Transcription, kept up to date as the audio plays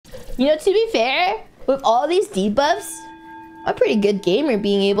You know, to be fair, with all these debuffs, I'm a pretty good gamer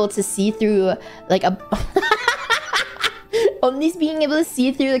being able to see through like a Omni's being able to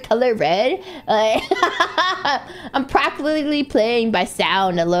see through the color red. Like, I'm practically playing by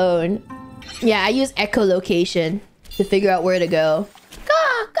sound alone. Yeah, I use echolocation to figure out where to go.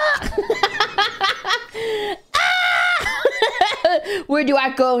 Ah! Where do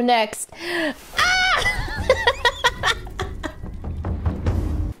I go next? Ah!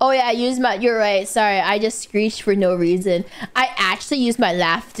 Oh yeah, I used my... You're right. Sorry, I just screeched for no reason. I actually use my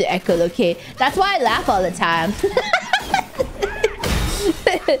laugh to echolocate. That's why I laugh all the time.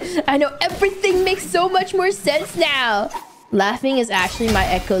 I know everything makes so much more sense now. Laughing is actually my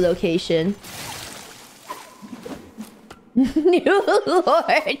echolocation. New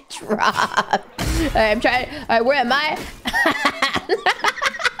Lord drop. Alright, I'm trying. Alright, where am I?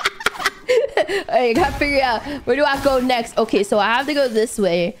 Alright, I gotta figure out where do I go next. Okay, so I have to go this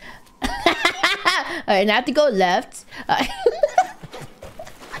way. Alright, and I have to go left.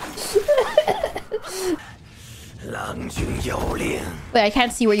 Wait, I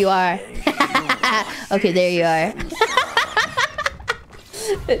can't see where you are. Okay, there you are.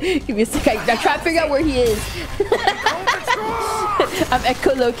 Give me a sec. I'm trying to figure out where he is. I'm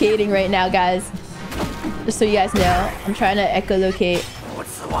echolocating right now, guys. Just so you guys know, I'm trying to echolocate.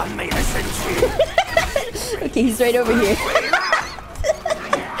 Okay, he's right over here.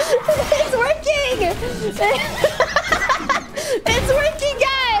 It's working! It's working,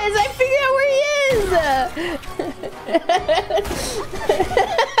 guys! I figured out where he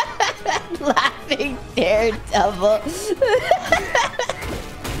is! Laughing daredevil.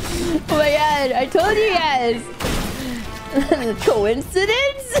 Oh my god, I told you guys!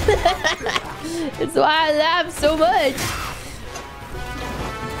 Coincidence? It's why I laugh so much.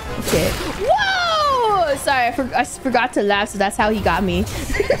 Okay. Whoa! Sorry, I forgot to laugh, so that's how he got me.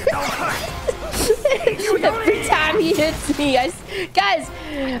 Every time he hits me, guys,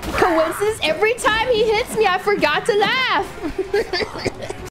 coincidence, every time he hits me, I forgot to laugh.